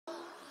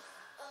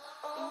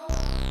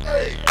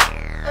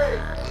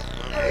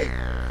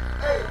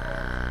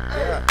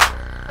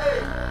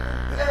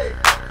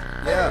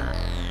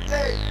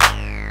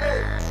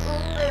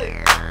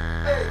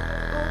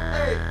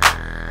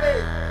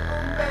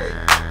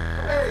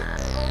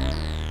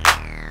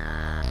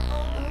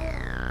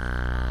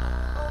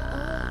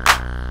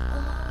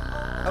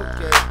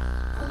Okay.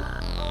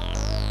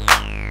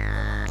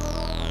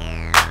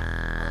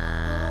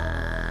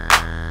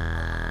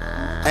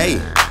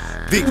 Hey,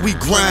 Vic, we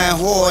grind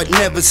hard,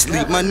 never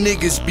sleep. My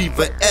niggas be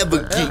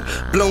forever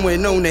geek,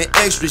 blowing on that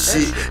extra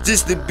shit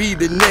just to be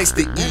the next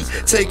to eat.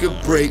 Take a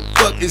break,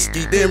 fuck this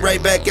ski, then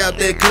right back out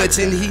there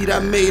clutching heat. I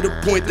made a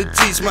point to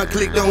teach my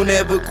clique don't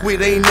ever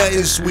quit, ain't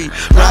nothing sweet.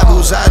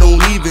 Rivals I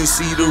don't even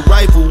see, the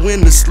rifle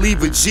in the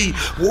sleeve of G.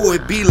 War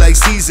it be like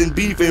seasoned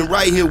beef, and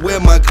right here where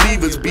my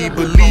cleavers be.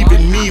 Believe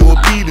in me or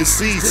be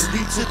deceased.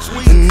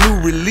 A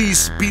new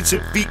release, beat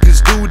your feet,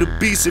 cause do the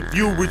beast. If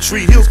you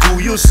retreat, he'll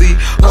cool, you'll see.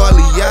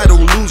 Hardly I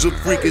don't lose a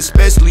freak,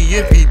 especially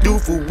if he do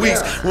for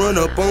weeks. Run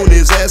up on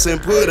his ass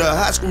and put a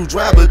hot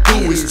screwdriver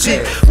through his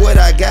cheek. What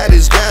I got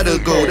is gotta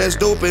go, that's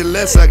dope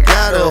unless I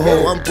got a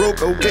hoe. I'm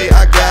broke, okay,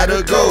 I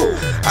gotta go.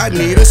 I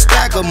need a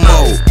stack of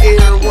more.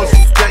 Everyone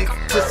some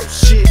gangsta to some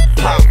shit,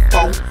 pop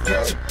on.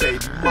 Get your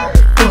baby mama,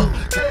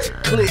 get your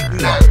click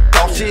now.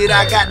 Dog shit,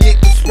 I got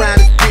niggas round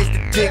this bitch to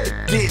dig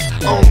a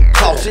ditch on the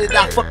call. Shit,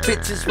 I fuck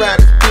bitches round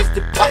this bitch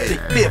to pop their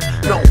fifth,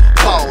 no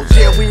pause.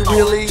 Yeah, we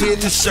really in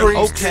the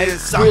streets. Okay,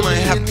 so I'ma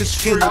have to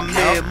kill a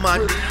man. My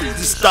niggas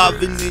is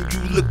starving and you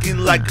looking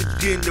like a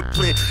dinner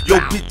plan. Yo,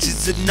 bitch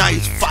is a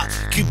nice fox,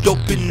 keep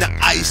dope in the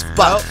ice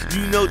box.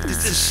 You know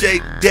this is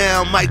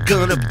shakedown, might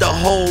gun up the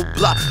whole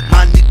block.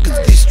 My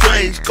niggas get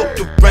strange, go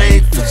to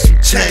range for some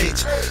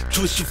change.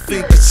 Twist your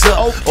fingers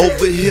up,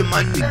 over here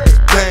my niggas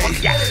bang.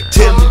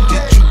 Tell me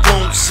that you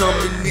want some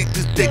of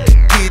niggas that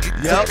can get it.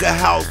 Took a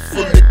house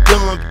full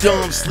of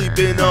dumb,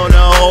 sleeping on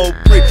a whole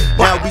brick.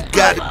 Now we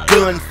got a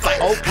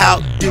gunfight, how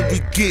did we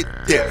get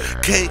there?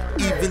 Can't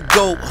even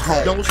go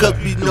home, cause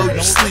we know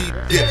you sleep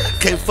there.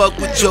 Can't fuck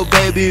with your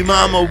baby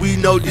mama, we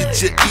know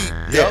that you eat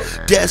there.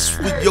 That's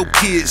with your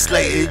kids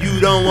slay, and you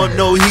don't want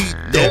no heat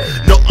there.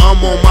 No,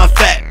 I'm on my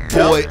fat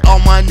boy, all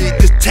my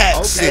niggas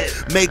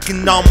taxing,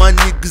 making all my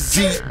niggas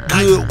eat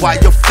good while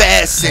you're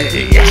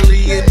fasting.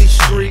 Really in these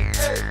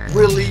streets,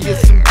 really is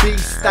some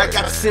beast. I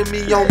got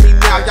Simi on me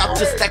now, y'all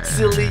just act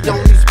silly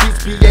on these beats.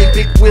 B.A.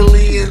 Big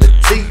Willie in the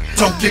T.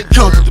 Don't get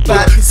comfortable,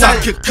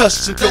 sound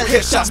concussion. Your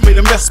headshots made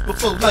a mess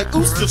before, like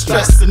who's still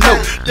stressing? No,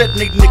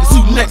 detonate niggas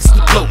who next to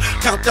blow.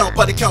 Countdown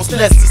body counts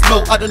less is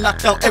low. I done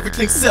knocked down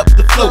everything except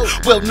the flow.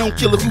 Well-known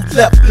killer who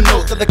left the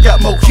know that I got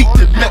more heat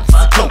than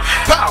Mexico.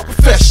 Power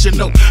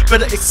professional,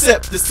 better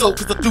accept this so,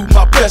 cause I do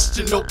my best,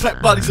 you know.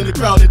 Plant bodies in the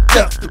ground and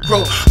death to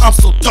grow. I'm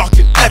so dark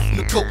and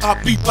ethnical, I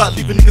beat by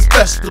leaving niggas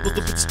vegetables.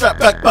 The bitch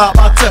strapped back by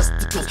my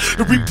testicles.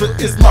 The Reaper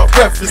is my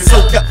reference, so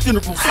got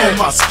funerals on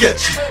my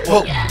sketchy.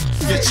 Whoa,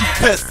 get you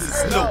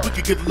peasants, no, we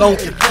can get along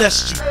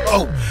unless you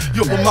owe.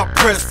 You're with my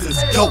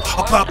presence, yo,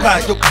 I buy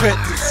by your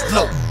credits,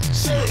 low.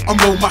 I'm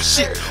on my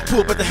shit,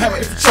 pull back the hammer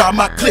if you try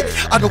my click.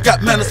 I don't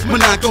got manners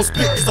when I gon'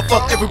 spit, cause I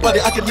fuck everybody,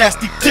 I get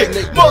nasty dick.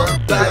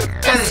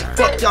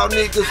 Fuck y'all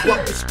niggas,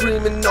 what we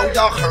screaming, know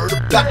y'all heard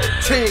about the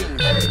team.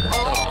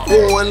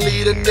 Born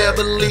leader,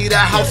 never leave a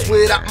house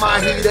without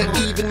my heater.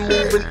 Even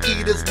moving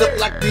eaters look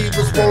like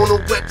beavers, wanna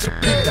wet your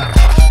Peter.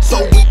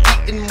 So we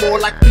eating more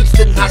like beast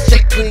than hot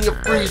shake, clean your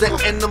freezer.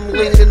 And I'm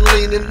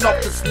leaning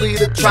off this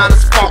leader, trying to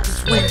spark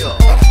this weeder.